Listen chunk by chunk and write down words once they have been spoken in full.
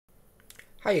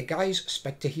Hiya guys,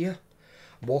 Spectre here.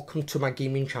 Welcome to my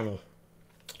gaming channel.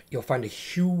 You'll find a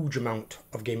huge amount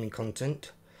of gaming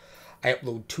content. I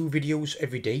upload 2 videos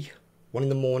every day, one in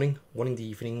the morning, one in the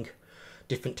evening,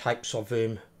 different types of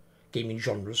gaming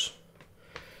genres.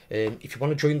 If you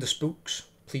want to join the spooks,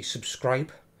 please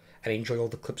subscribe and enjoy all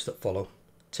the clips that follow.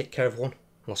 Take care everyone,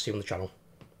 and I'll see you on the channel.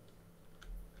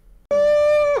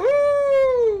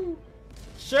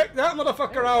 Check that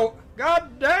motherfucker out!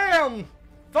 God damn!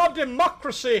 For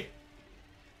democracy!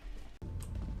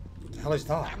 What the hell is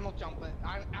that? I'm not jumping.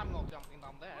 I'm not jumping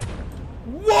down there.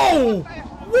 Whoa!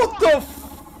 What the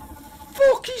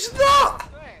fuck is that?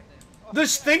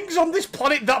 There's things on this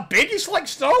planet that big, it's like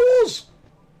Star Wars!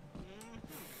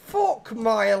 Fuck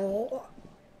my Oh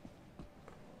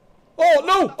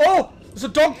no! Oh! There's a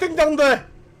dog thing down there!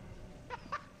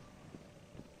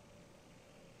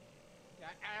 Yeah,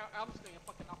 I'm just going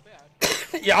fucking up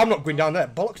there. Yeah, I'm not going down there.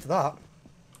 Bollocks to that.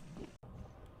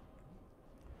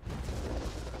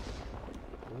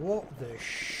 What the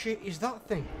shit is that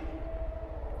thing?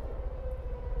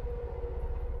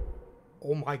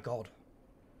 Oh my god.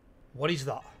 What is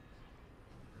that?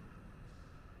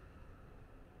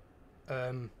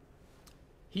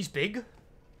 He's big.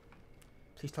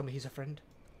 Please tell me he's a friend.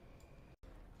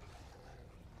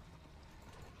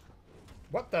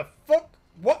 What the fuck?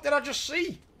 What did I just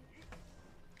see?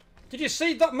 Did you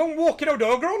see that moonwalking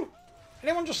Odogron?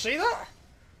 Anyone just see that?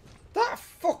 That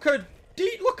fucker...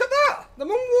 Look at that! The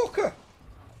moonwalker!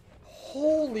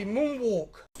 Holy moonwalk!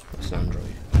 It's an android.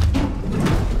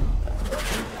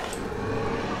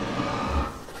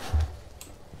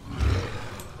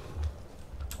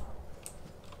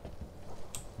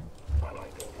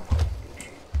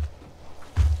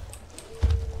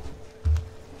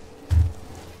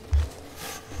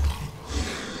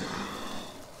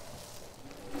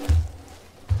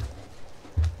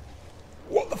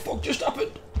 What the fuck just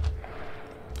happened?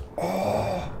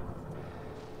 Oh.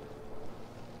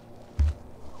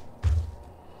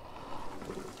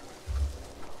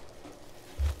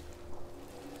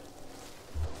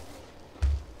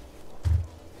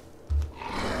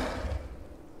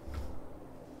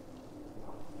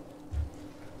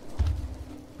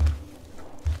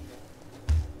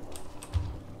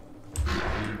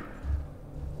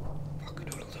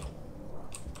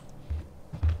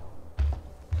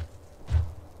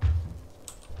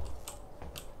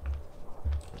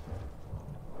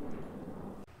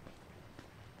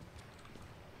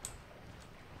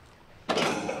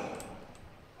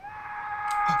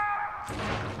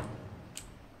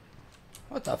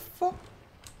 What the fuck?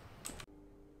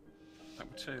 I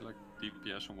would say like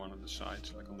DPS on one of the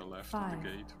sides, like on the left 5, of the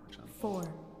gate, for example.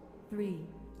 4, 3,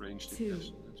 Range 2,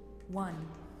 DPS. 1.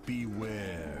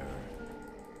 Beware.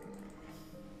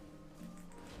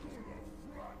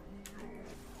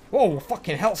 Whoa,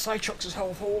 fucking hell, Psychox is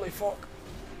health, holy fuck.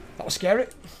 That was scary.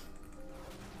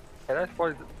 Yeah, that's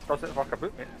why does it fuck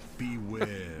about me.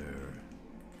 Beware.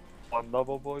 One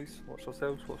double, boys. Watch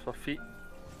yourselves, watch your feet.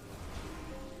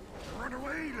 Run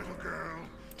away, little girl.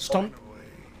 Stomp.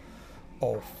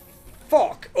 Oh,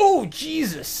 fuck. Oh,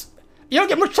 Jesus. You don't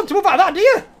get much time to move out of that, do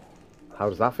you? How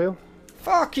does that feel?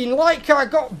 Fucking like I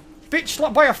got bitch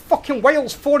slapped by a fucking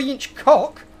whale's 40-inch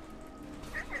cock.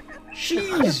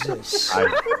 Jesus. I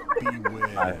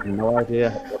have no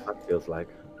idea what that feels like.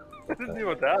 I didn't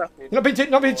even dare. Not been to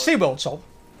SeaWorld, Sol?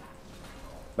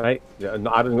 Mate, yeah,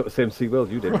 no, I didn't go to the same SeaWorld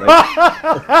you did, mate.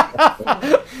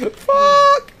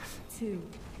 Fuck! 2,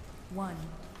 1.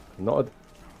 Not at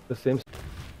the same...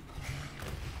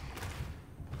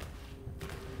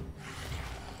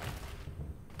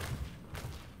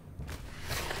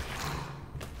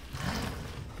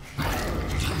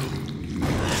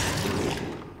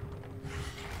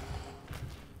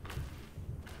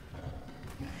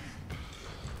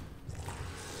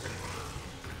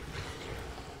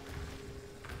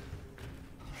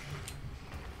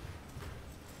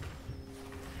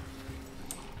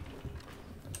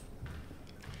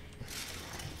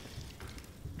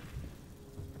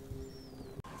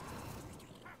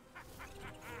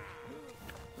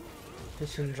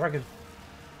 It's a dragon.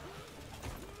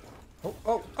 Oh,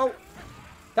 oh, oh!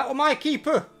 That was my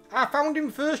keeper! I found him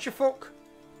first, you fuck!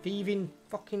 Thieving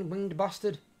fucking winged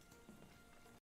bastard.